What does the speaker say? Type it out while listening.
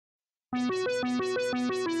Can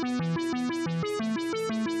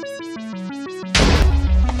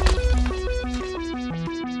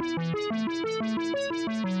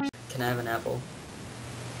I have an apple?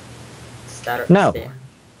 No.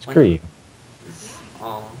 Screw you.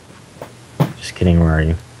 Oh. Just kidding, where are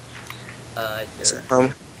you? Here.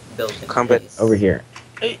 Building. Combat base. Over here.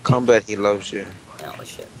 Combat, he loves you. Oh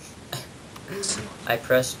shit. I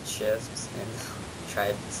pressed shift and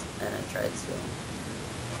I tried to.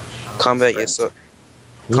 Combat, your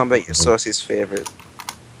Saucy's favorite.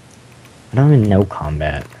 I don't even know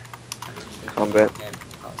combat. Combat.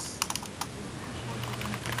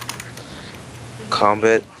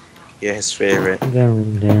 Combat, yeah, his favorite.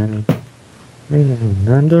 Combat,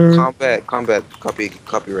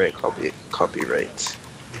 copyright.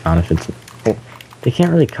 Not if it's. Oh, they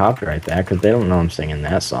can't really copyright that because they don't know I'm singing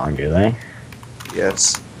that song, do they?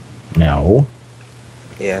 Yes. No.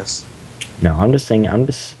 Yes. No, I'm just singing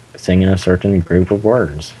a certain group of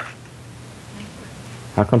words.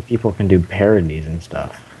 How come people can do parodies and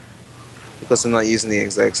stuff? Because I'm not using the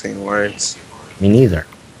exact same words. Me neither.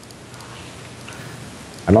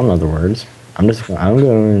 I don't know the words. I'm just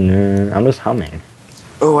humming.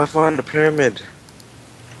 Oh, I found a pyramid.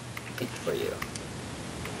 Good for you.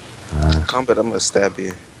 Combat, I'm gonna stab you.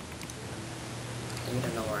 You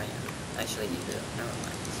don't know where I am. Actually, you do. Never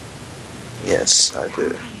mind. Yes, I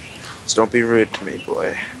do. So don't be rude to me,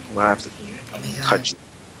 boy. I'm gonna have to cut you.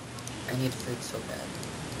 I need food so bad.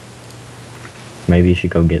 Maybe you should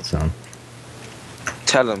go get some.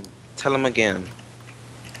 Tell him again.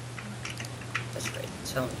 That's right.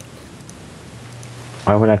 Tell me.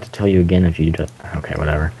 Why would I have to tell you again if you just... Okay,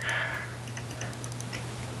 whatever.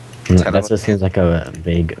 That just seems like a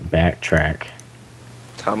big backtrack.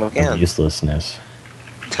 Tell him again. Uselessness.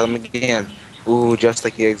 Tell him again. Ooh, just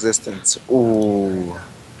like your existence. Ooh.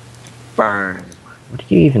 Burn. What are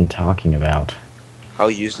you even talking about? How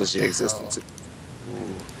useless your existence is.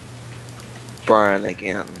 Ooh. Burn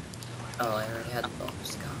again. Oh, I already had the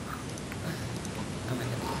bombs. Oh my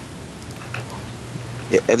god.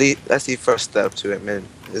 Yeah, at least that's the first step to admit.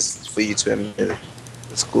 Is for you to admit it.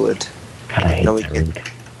 It's good. God, I hate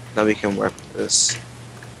Tyriq. Now we can work with this.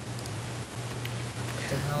 What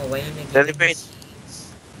the hell? Why are you making anybody?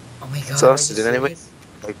 Oh my god. Saucy, did anybody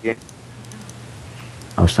like you?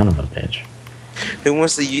 Oh, son of a bitch. Who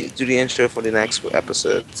wants to do the intro for the next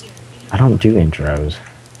episode? I don't do intros.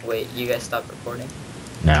 Wait, you guys stopped recording?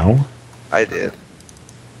 No? I did.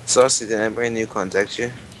 Saucy, did anybody new contact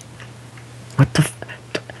you? What the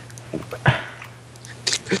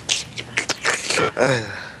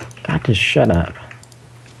God, just shut up.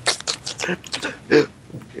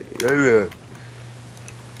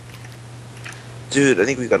 Dude, I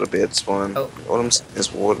think we got a bad spawn. Oh. All I'm saying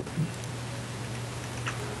is water.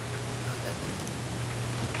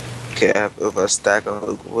 Okay, I have over a stack of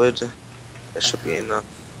oak wood. That should be enough.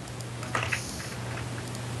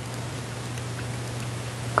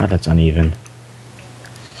 God, that's uneven.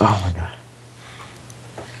 Oh my god.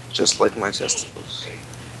 Just like my testicles.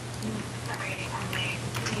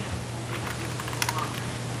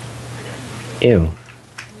 Ew.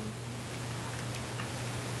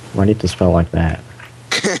 Why do you have to spell like that?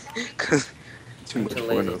 Cause too much The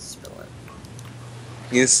fun. ladies spell it.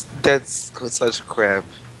 Yes, that's such crap.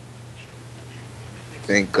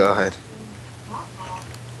 Thank God.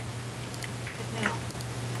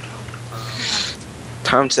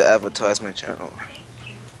 Time to advertise my channel.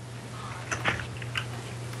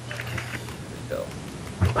 Go.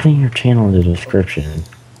 I'm putting your channel in the description.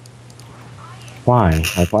 Why?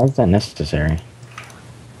 Like, why is that necessary?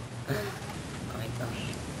 Oh my god.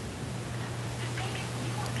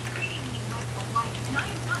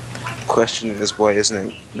 Question is, why isn't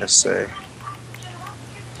it necessary?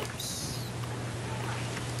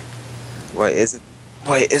 Why isn't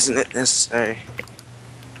it necessary?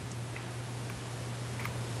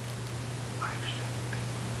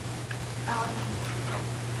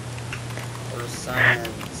 Or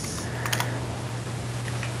science.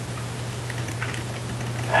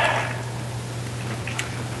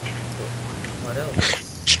 What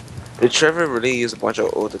else? Did Trevor really use a bunch of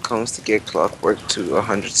old accounts to get Clockwork to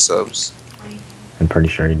 100 subs? I'm pretty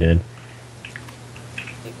sure he did.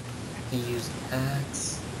 He used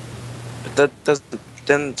axe. But that doesn't.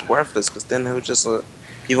 Then it's worthless, because then he'll just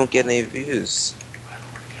he won't get any views.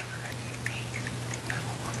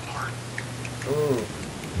 Ooh.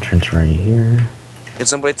 Entrance right here. Can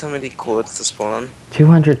somebody tell me the codes to spawn?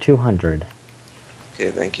 200, 200. Okay,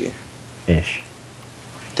 thank you. Ish.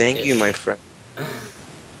 Thank you, my friend.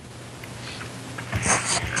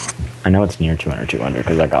 I know it's near 200, 200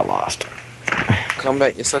 because I got lost. Come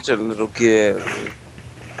back, you're such a little kid.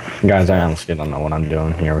 Guys, I honestly don't know what I'm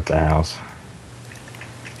doing here with the house.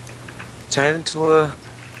 Turn it into a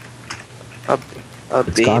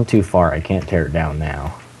It's babe. gone too far. I can't tear it down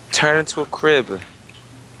now. Turn it into a crib.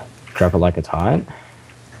 Drop it like it's hot?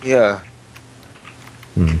 Yeah.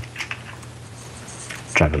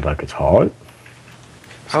 Drop it like it's hot?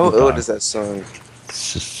 How old is that song?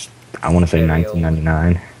 It's just, I want to say Very old.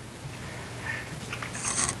 1999.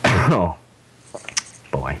 Oh,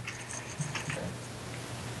 boy.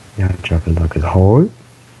 Yeah, drop it like it's hot.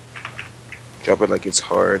 Drop it like it's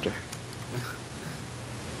hard.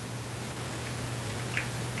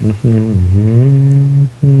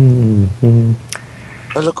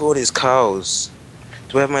 Oh, look at all these cows.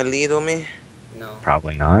 Do I have my lead on me? No.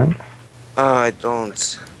 Probably not. Oh, I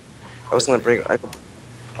don't. I was gonna bring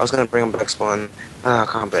them back spawn. Ah,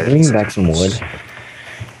 combat. Bring back some wood.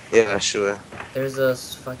 Yeah, sure. There's a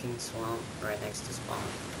fucking swamp right next to spawn.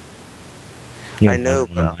 You I know,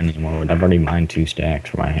 don't but- mine anymore wood. I've already mined 2 stacks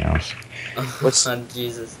for my house. What's- Oh,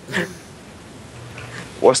 Jesus.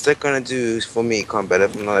 What's that gonna do for me, combat,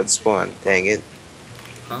 if I'm not at spawn? Dang it.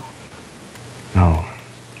 Huh? Oh.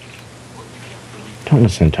 Don't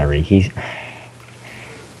listen to Tyriq.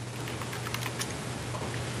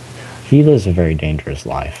 He lives a very dangerous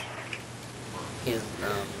life. He's,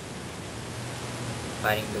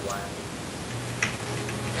 fighting the wild.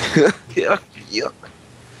 Yuck, yuck.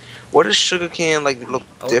 What does sugarcane like look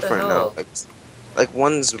Oh, what the different now? hell? Like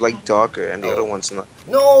one's like darker and the Oh. other one's not.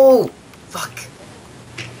 No! Fuck!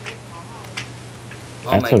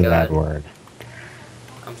 Oh That's my a god. bad word.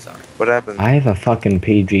 I'm sorry. What happened? I have a fucking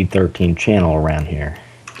PG-13 channel around here.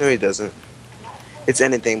 No, he doesn't. It's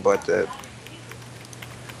anything but that.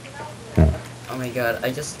 Oh my god,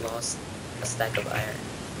 I just lost a stack of iron.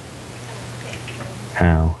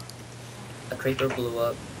 How? A creeper blew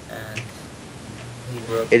up and he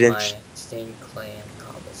broke It didn't my stained clay and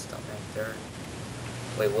cobblestone right there.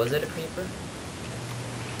 Wait, was it a creeper?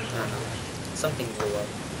 I don't know. Something blew up.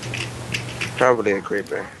 Probably a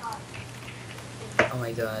creeper. Oh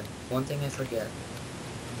my god, one thing I forget.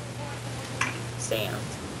 Sand.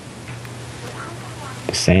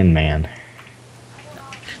 The Sandman.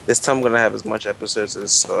 This time I'm gonna have as much episodes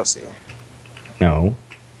as Saucy. No.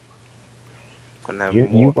 Gonna have You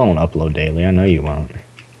more. won't upload daily. I know you won't.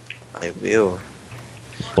 I will.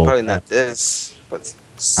 Bull Probably crap. not this, but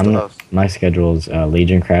I'm not, stuff. my schedule is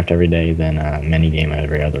Legion Craft every day, then minigame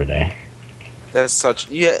every other day. That's such.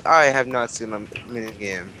 Yeah, I have not seen a mini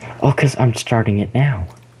game. Oh, because I'm starting it now.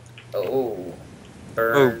 Oh, Oh,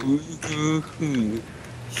 burn. boo hoo hoo.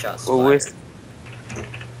 Shots Oh, fired. where's.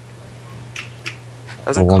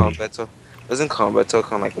 Doesn't Well, combat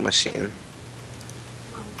talk on like a machine?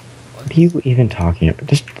 What are you even talking about?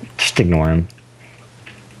 Just ignore him.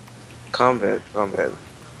 Combat.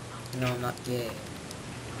 No, I'm not gay.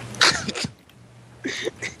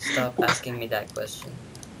 Stop asking me that question.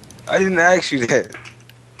 I didn't ask you that.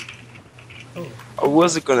 Oh. I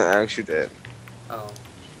wasn't gonna ask you that. Oh.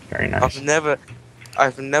 Very nice.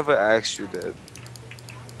 I've never asked you that.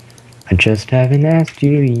 I just haven't asked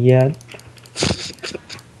you yet.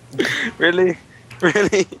 Really?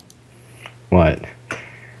 Really? What?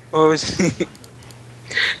 What was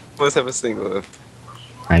Let's have a single.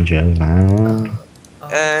 I just Oh,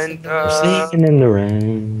 And, singing in the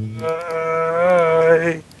rain.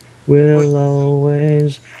 I Will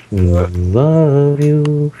always love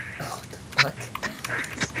you. What?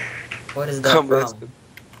 What is that Combat. from?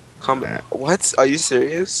 Combat. What? Are you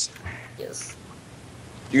serious? Yes.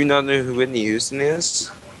 Do you not know who Whitney Houston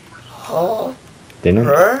is? Oh, Didn't it?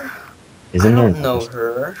 her? Isn't I there? don't know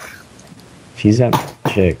her. She's that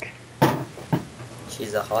chick.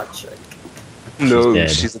 She's a hot chick. No, dead.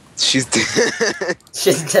 she's dead.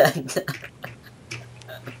 She's dead.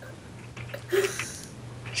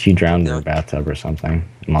 She drowned in No. her bathtub or something.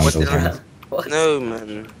 What Monzo's did I- hands. What? No,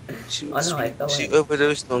 man. She, Oh, no, I fell she in.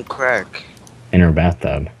 overdosed on crack. In her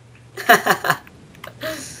bathtub.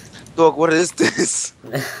 Dog, what is this?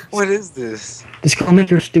 What is this? Just go make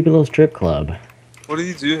your stupid little strip club. What are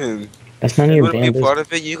you doing? That's none of You your want to damn be a part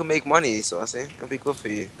business. of it? You can make money, so I say it'll be good for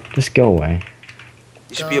you. Just go away.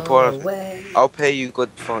 You should be a part of it. Away. I'll pay you good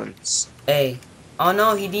funds. Hey. Oh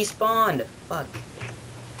no, he despawned. Fuck.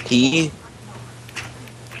 He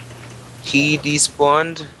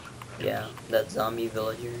despawned. Yeah, that zombie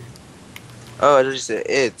villager. Oh, I just said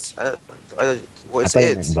it. What's I thought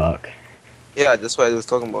you it? meant Buck. Yeah, that's what I was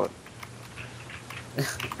talking about.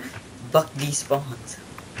 Buck despawned.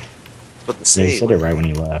 But the Yeah, you same. said it right when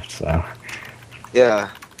you left, so. Yeah.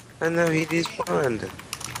 I know he despawned.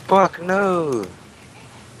 Buck, no.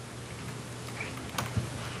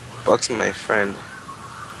 Buck's my friend.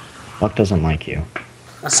 Buck doesn't like you.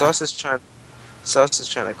 Sauce is trying. Sauce is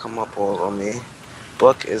trying to come up all on me.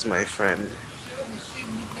 Buck is my friend.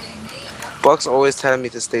 Buck's always telling me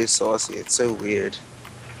to stay saucy. It's so weird.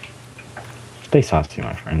 Stay saucy,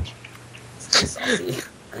 my friends. Stay saucy.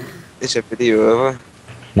 It's your video ever.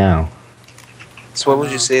 No, So what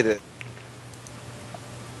would you say to?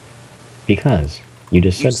 because you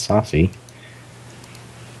just You said s- saucy.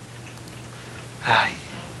 Ay,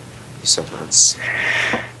 you so nuts.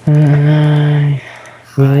 I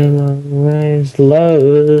will always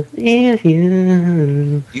love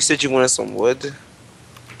you. You said you wanted some wood.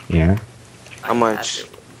 Yeah, How much?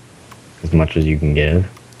 as much as you can give.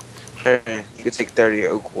 Hey, you could take 30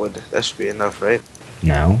 oak wood. That should be enough, right?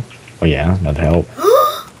 No. Oh yeah, that'd help.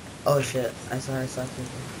 Oh shit! I saw people.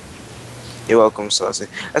 You're welcome, Saucy.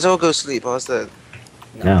 Let's all go sleep. How's that?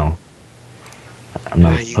 No. I'm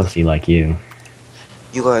not a You- pussy like you.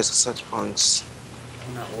 You guys are such punks.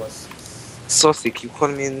 I'm not wuss. Saucy, keep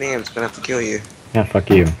calling me names. Gonna have to kill you. Yeah, fuck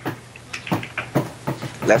you.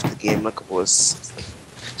 Left the game like a wuss.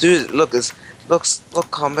 Dude, look,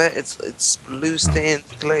 look, combat. It's blue stained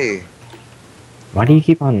clay. Why do you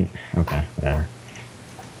keep on... Okay, whatever.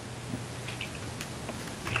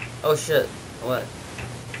 Oh shit! What?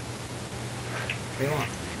 What do you want?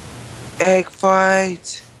 Egg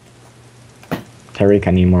fight. Tyriq,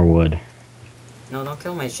 I need more wood. No, don't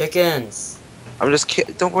kill my chickens. I'm just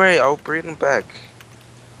kidding. Don't worry, I'll breed them back.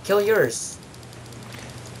 Kill yours.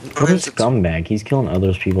 What a scumbag. He's killing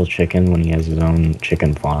other people's chicken when he has his own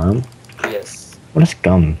chicken farm. Yes. What a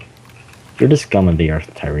scum. You're the scum of the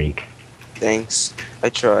earth, Tyriq. Thanks. I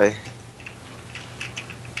try.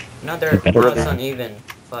 No, You better it's try. uneven.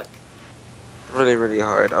 Fuck. Really, really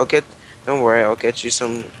hard. Don't worry, I'll get you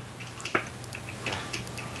some.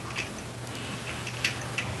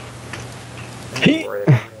 Don't worry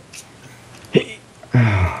about it.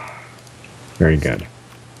 Very good.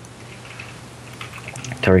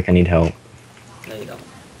 Tyriq, I need help. No, you don't.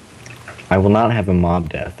 I will not have a mob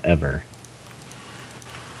death, ever.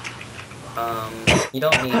 You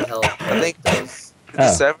don't need help. I think those.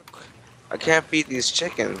 Oh. I can't feed these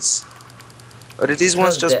chickens. Or did these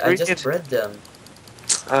ones just I breed? just bred them.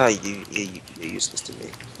 Ah, you're useless to me.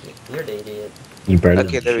 You're the idiot. You bred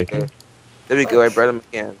Okay, the there we chicken? go. There we go. I bred them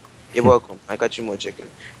again. You're welcome. I got you more chicken.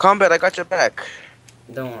 Combat, I got your back.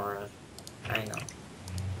 Don't worry. I know.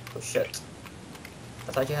 Oh shit.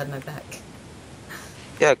 I thought you had my back.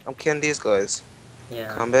 Yeah, I'm killing these guys.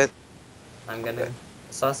 Yeah. Combat. I'm gonna.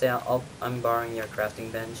 Saucy, I'm borrowing your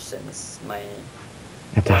crafting bench since my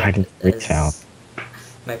Have to hide in Tyriq's house.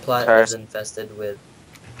 my plot Sorry. is infested with.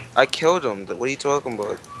 I killed him. What are you talking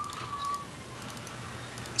about?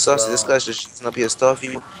 Saucy, this Well- guy's just shooting up your stuff.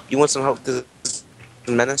 You want some help with this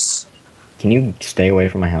menace? Can you stay away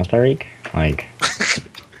from my house, Tyriq? Like,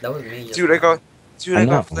 That was me. Just Dude, I now. got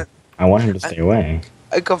know. flint. I want him to stay away.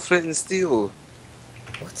 I got flint and steel.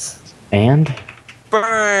 What? And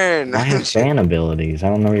Burn! I have fan abilities. I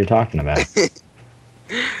don't know what you're talking about.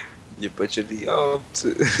 You butchered the up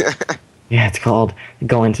to. Yeah, it's called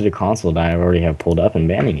going to the console that I already have pulled up and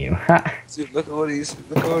banning you. Ha! Dude, look at all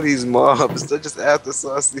these mobs. They're just after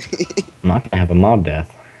Saucy. I'm not gonna have a mob death.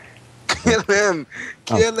 Kill him!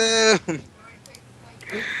 Kill him!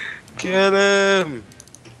 Kill him!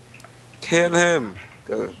 Kill him!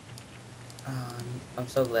 Go. I'm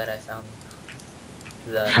so glad I found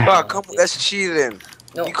the. Oh, come on, that's cheating.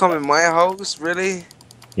 No. You come in my house, really?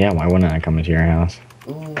 Yeah, why wouldn't I come into your house?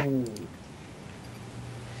 Ooh.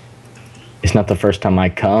 It's not the first time I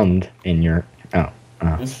cummed in your... Oh.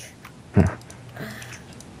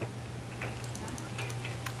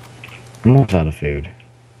 I'm almost out of food.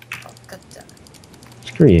 Oh, God damn it.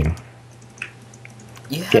 Screw you.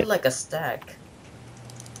 You had Get- like a stack.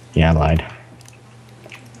 Yeah, I lied.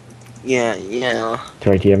 Yeah.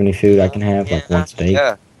 Tyriq, do you have any food I can have? Like one steak?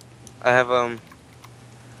 Yeah. I have,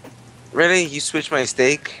 Really? You switched my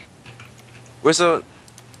steak? Where's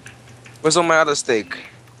all my other steak?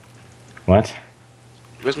 What?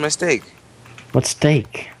 Where's my steak? What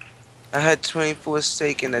steak? I had 24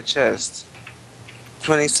 steak in the chest.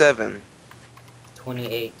 27.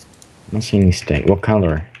 28. I don't see any steak. What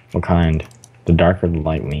color? What kind? The dark or the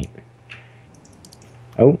light meat?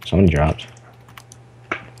 Oh, someone dropped.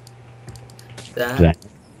 That. That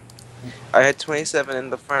I had 27 in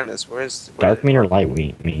the furnace. Where's dark meat or light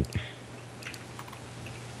meat?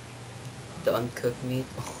 The uncooked meat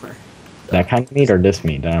or. That kind of meat or this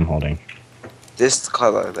meat that I'm holding? this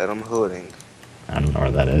color that I'm holding? I don't know where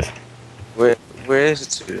that is. Where is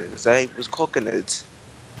it? Because I was cooking it.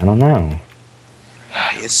 I don't know.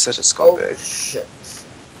 It's such a Oh scumbag. shit.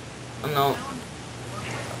 Oh no.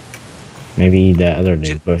 Maybe the other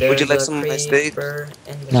dude, Bush. Would you There's like a some of my steak? creeper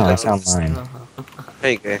in the No, I house. found mine.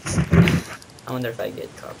 There you go. I wonder if I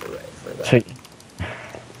get copyright for that. So,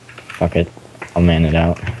 fuck it. I'll man it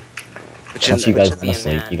out. But Unless you guys Be want to a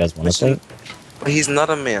sleep. man. You guys want to sleep? But he's not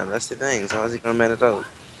a man. That's the thing. So how's he gonna man it out?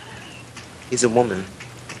 He's a woman.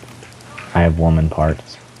 I have woman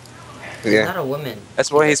parts. He's Yeah. not a woman.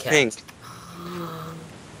 That's why a he's cat. pink.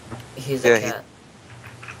 He's Yeah, a cat.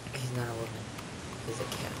 He's not a woman. He's a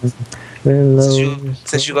cat.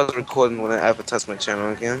 Since you guys are recording, when I advertise my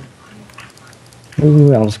channel again.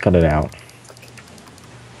 Ooh, I'll just cut it out.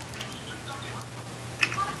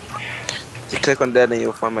 You click on that and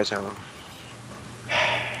you'll find my channel.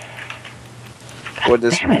 Or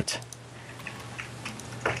this. Damn it!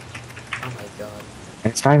 Oh my god.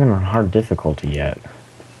 It's not even on hard difficulty yet.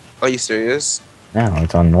 Are you serious? No,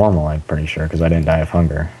 it's on normal, I'm pretty sure, because I didn't die of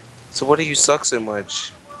hunger. So why do you suck so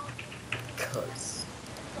much? Cause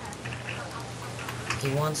he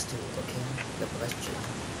wants to, okay? The question.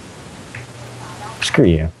 Screw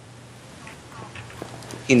you.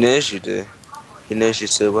 He knows you do. He knows you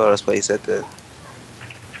so well, that's why he said that.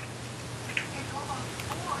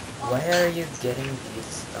 Why are you getting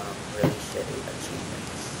these really shitty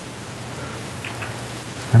achievements?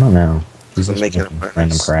 I don't know. Because I'm Just making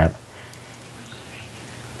random crap.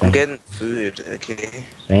 I'm getting food, okay?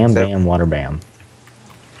 Bam, Is that- bam, water bam.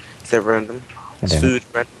 Is that random? Is Damn. food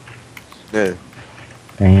random? No.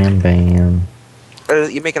 Bam, bam.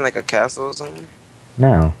 You're making like a castle or something?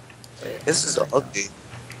 No. Wait, This is ugly.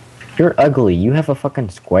 You're ugly. You have a fucking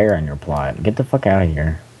square on your plot. Get the fuck out of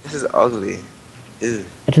here. This is ugly. Ew.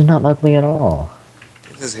 It is not ugly at all.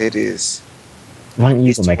 This is hideous. Why don't you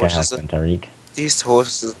These go make a torches house are- then, Tyriq? These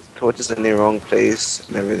torches in the wrong place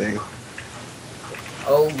and everything.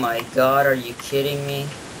 Oh my god, are you kidding me?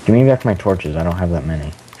 Give me back my torches. I don't have that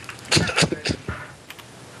many.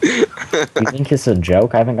 You think it's a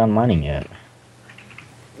joke? I haven't gone mining yet.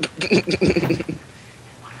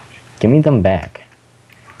 Give me them back.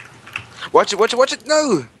 Watch it, watch it, watch it!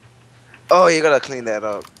 No! Oh, you gotta clean that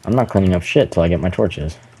up. I'm not cleaning up shit till I get my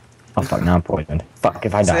torches. Oh fuck, now I'm poisoned. Fuck,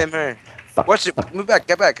 if I die. Same here. Fuck, Watch it, fuck. move back,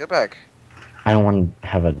 get back, get back. I don't want to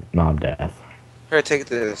have a mob death. Here, take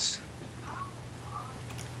this.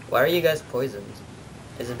 Why are you guys poisoned?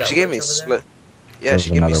 Is it that She gave me witch over slow. there? Yeah, There's she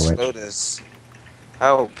gave me another witch. slowness.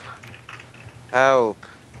 Help. Help.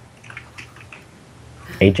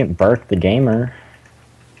 Agent Burke, the gamer.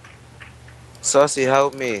 Saucy,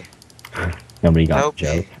 help me. Nobody got Help the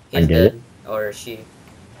joke. me. I He's get dead. it. Or she.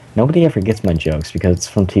 Nobody ever gets my jokes because it's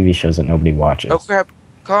from TV shows that nobody watches. Oh crap.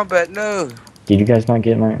 Combat, no. Did you guys not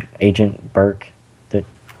get my Agent Burke?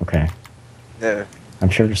 Okay. No. I'm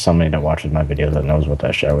sure there's somebody that watches my videos that knows what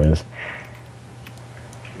that show is.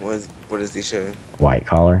 What is the show? White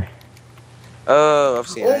Collar. Oh, I've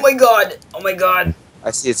seen Oh it. my god! Oh my god! I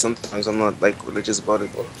see it sometimes. I'm not like religious about it.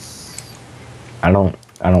 Whoops. I don't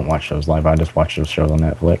watch shows live. I just watch those shows on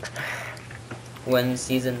Netflix. When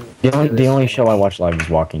season The 2 is only show I finished. watch live is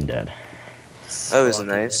Walking Dead. Oh, it was Walking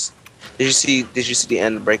nice. Did you see the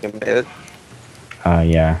end of Breaking Bad?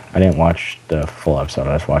 Yeah, I didn't watch the full episode.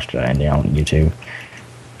 I just watched the ending on YouTube.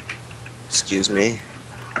 Excuse me.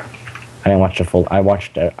 I didn't watch the full. I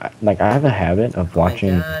watched like I have a habit of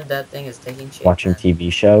watching Oh my god, that thing is taking shape. watching man.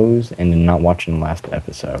 TV shows and then not watching the last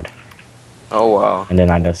episode, Oh wow. and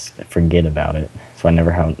then I just forget about it. So I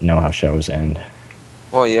never know how shows end.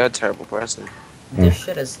 Well, you're a terrible person. This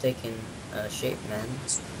shit is taking shape, man.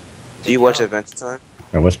 Do you watch Adventure Time?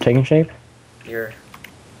 Or what's taking shape? Your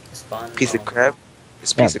spawn. Piece of zone. crap.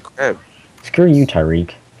 It's a piece of crap. Screw you,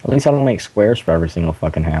 Tyriq. At least I don't make squares for every single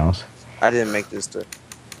fucking house. I didn't make this stuff.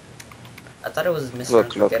 I thought it was Mr. Look.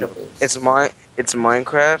 Unforgettables. It's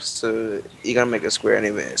Minecraft, so you gotta make a square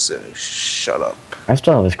anyway. So shut up. I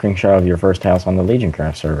still have a screenshot of your first house on the Legion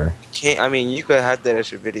Craft server. I mean, you could have that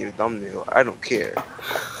as your video thumbnail. I don't care.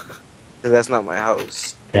 'Cause that's not my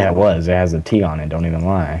house. Yeah, it was. It has a T on it. Don't even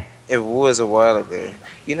lie. It was a while ago.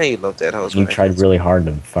 You know you love that house. You when I tried first- really hard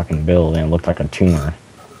to fucking build, and it looked like a tumor.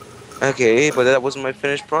 Okay, but that wasn't my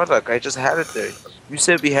finished product. I just had it there. You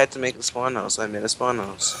said we had to make a spawn house. I made a spawn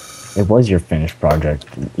house. It was your finished project.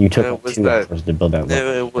 You took No, it like was 2 not. hours to build that.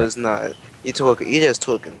 No, it was not. You just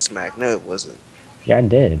talking smack. No, it wasn't. Yeah, I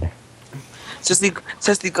did. Says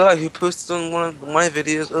the guy who posted on one of my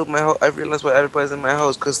videos. Oh my! I realized why everybody's in my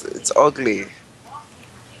house because it's ugly.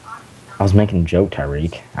 I was making a joke,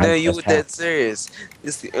 Tyriq. No, you were dead serious.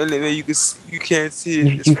 It's the only way you can't see it.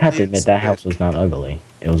 You, It's you have to really admit that sad. house was not ugly.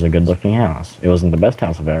 It was a good looking house. It wasn't the best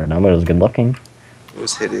house I've ever done, but it was good looking. It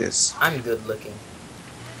was hideous. I'm good looking.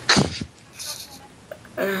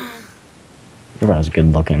 You're about as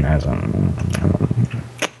good looking as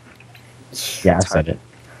Yeah, I said it.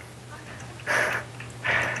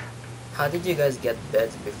 How did you guys get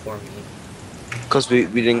beds before me? Cause we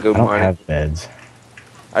didn't go I don't mining. have beds.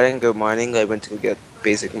 I didn't go mining. I went to get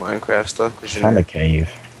basic Minecraft stuff. Cause you Found know, a cave.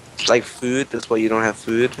 like food. That's why you don't have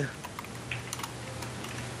food.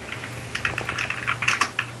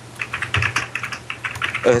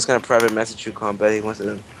 Oh, he's gonna private message you, Combat. He wants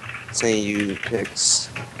to send you pics.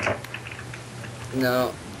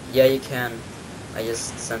 No. Yeah, you can. I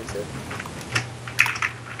just sent it.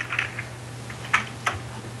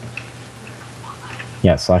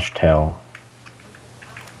 Yeah, /tell.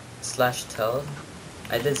 /tell?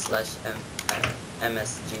 I did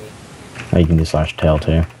MSG. Oh, you can do /tell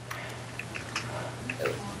too.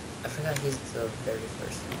 Oh, I forgot he's the very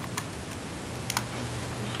first one.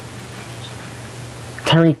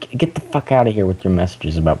 Tyriq, get the fuck out of here with your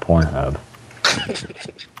messages about Pornhub.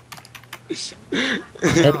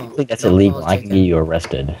 Technically, that's illegal. I can get you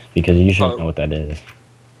arrested because you shouldn't know what that is.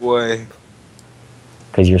 Why?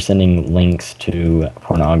 Because you're sending links to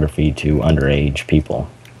pornography to underage people.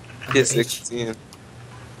 He's 16.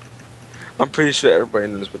 I'm pretty sure everybody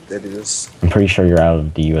knows what that is. I'm pretty sure you're out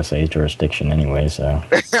of the USA's jurisdiction anyway, so.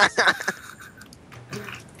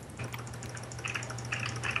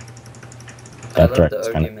 I love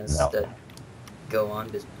the arguments that go on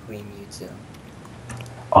between you two.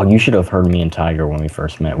 Oh, you should have heard me and Tiger when we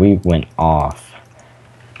first met. We went off.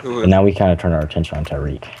 And now we kind of turn our attention on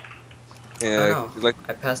Tyriq. Yeah, like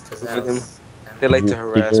I passed his house. They like to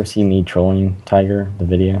harass. Did you ever see me trolling Tiger, the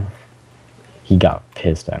video? He got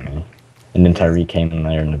pissed at me. And then Tyriq came in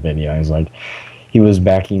there in the video. He was like, he was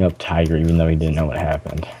backing up Tiger even though he didn't know what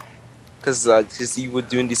happened. Because you were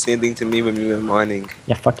doing the same thing to me when we were mining.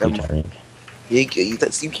 Yeah, fuck you, Tyriq. You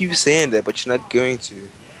keep saying that, but you're not going to.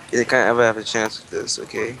 You can't ever have a chance with this,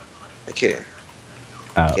 okay? Okay.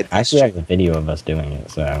 I actually have a video of us doing it,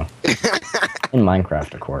 so. In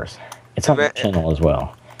Minecraft, of course. It's on the channel as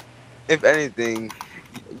well. If anything,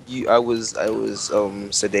 I was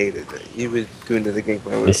sedated. You were doing the game.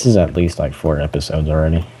 This is at least like 4 episodes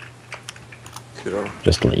already. Cool.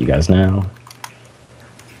 Just to let you guys know.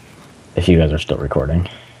 If you guys are still recording.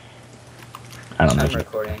 I don't know. I'm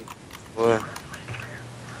recording. What?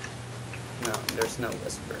 No, there's no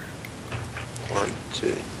whisper. 1,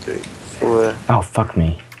 2, 3, 4. Oh, fuck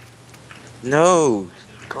me. No!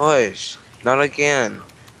 Gosh. Not again.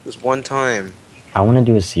 It was one time. I want to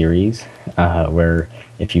do a series where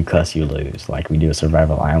if you cuss, you lose. Like, we do a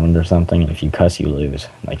survival island or something. If you cuss, you lose.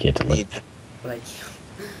 Like, you have to leave. Like,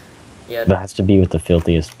 yeah. That has to be with the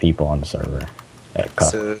filthiest people on the server.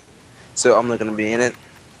 So I'm not going to be in it?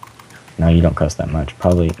 No, you don't cuss that much.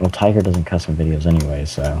 Probably. Well, Tiger doesn't cuss in videos anyway,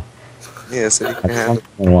 so. Yeah, so you can have it.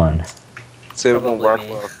 One. So it won't work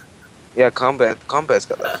well. Yeah, Combat's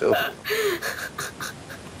got that feel.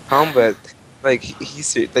 Combat, like,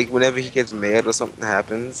 like, whenever he gets mad or something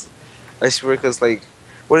happens, I swear, because, like,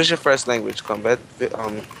 what is your first language, Combat?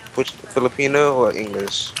 Filipino or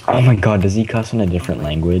English? Oh my god, does he cuss in a different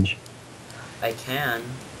language? I can.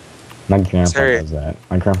 My grandpa does that.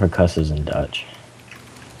 My grandpa cusses in Dutch.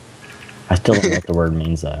 I still don't know what the word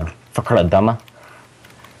means, though. Fakradama?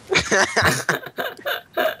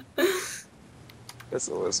 That's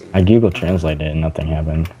awesome. I Google translated it and nothing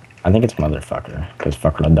happened. I think it's motherfucker, because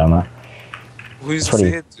fakradama. Who used to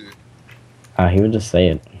say it to? He would just say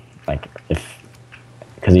it, like,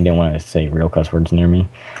 because he didn't want to say real cuss words near me.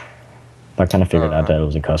 But I kind of figured out that it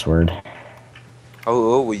was a cuss word. How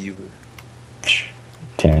old were you?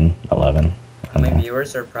 10, 11. My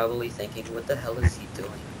viewers are probably thinking, what the hell is he doing?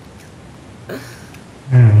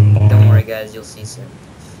 Don't worry, guys, you'll see soon.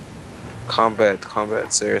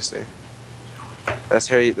 Combat, seriously. Let's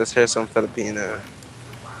hear some Filipino.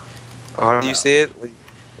 How do you say it?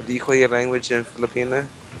 What do you call your language in Filipino?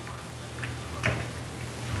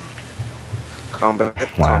 Combat.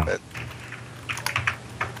 Wow. Combat.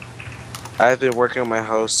 I've been working on my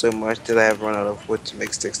house so much that I have run out of wood to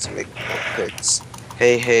make sticks to make picks.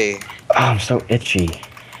 Hey. Oh, I'm so itchy.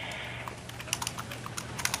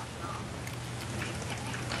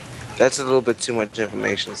 That's a little bit too much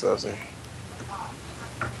information, Saucy.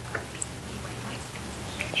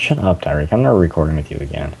 Shut up, Tyriq. I'm never recording with you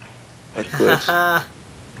again.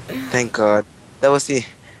 Thank God. That was the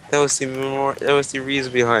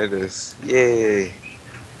reason behind this. Yay.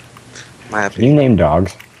 I'm happy. Can you name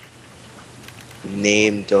dogs?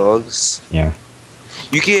 Name dogs? Yeah.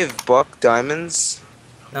 You gave Buck diamonds?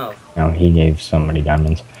 No. No, he gave somebody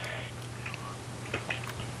diamonds.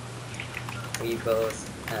 We both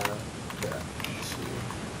have the achievement.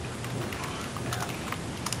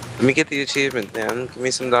 Let me get the achievement, man. Give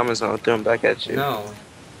me some diamonds and I'll throw them back at you. No.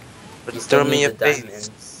 But throw me your face.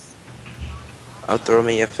 I'll throw them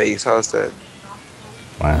in your face. How's that?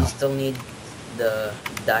 Wow. You still need the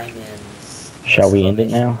diamonds. Shall we end it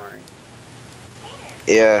exclamation now? mark.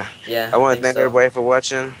 Yeah. Yeah, I want to think thank so. everybody for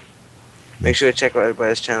watching. Make sure to check out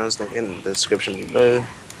everybody's channels link in the description below.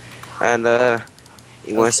 And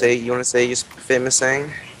you wanna say your famous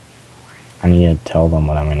saying? I need to tell them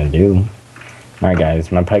what I'm gonna do. Alright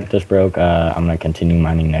guys, my pipe just broke. I'm gonna continue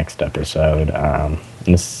mining next episode.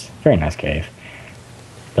 In this very nice cave.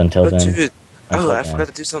 But until But then, dude, I then, forgot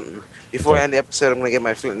to do something. Before I end the episode, I'm gonna get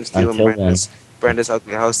my flint and steel and until then, burn this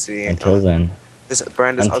ugly house to the until then,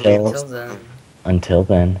 burn this ugly until house. Until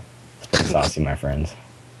then. stay saucy, my friends.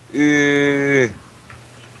 Ooh.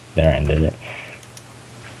 There, I ended it.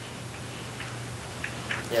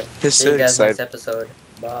 Yep. It's See so you guys exciting. next episode.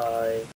 Bye.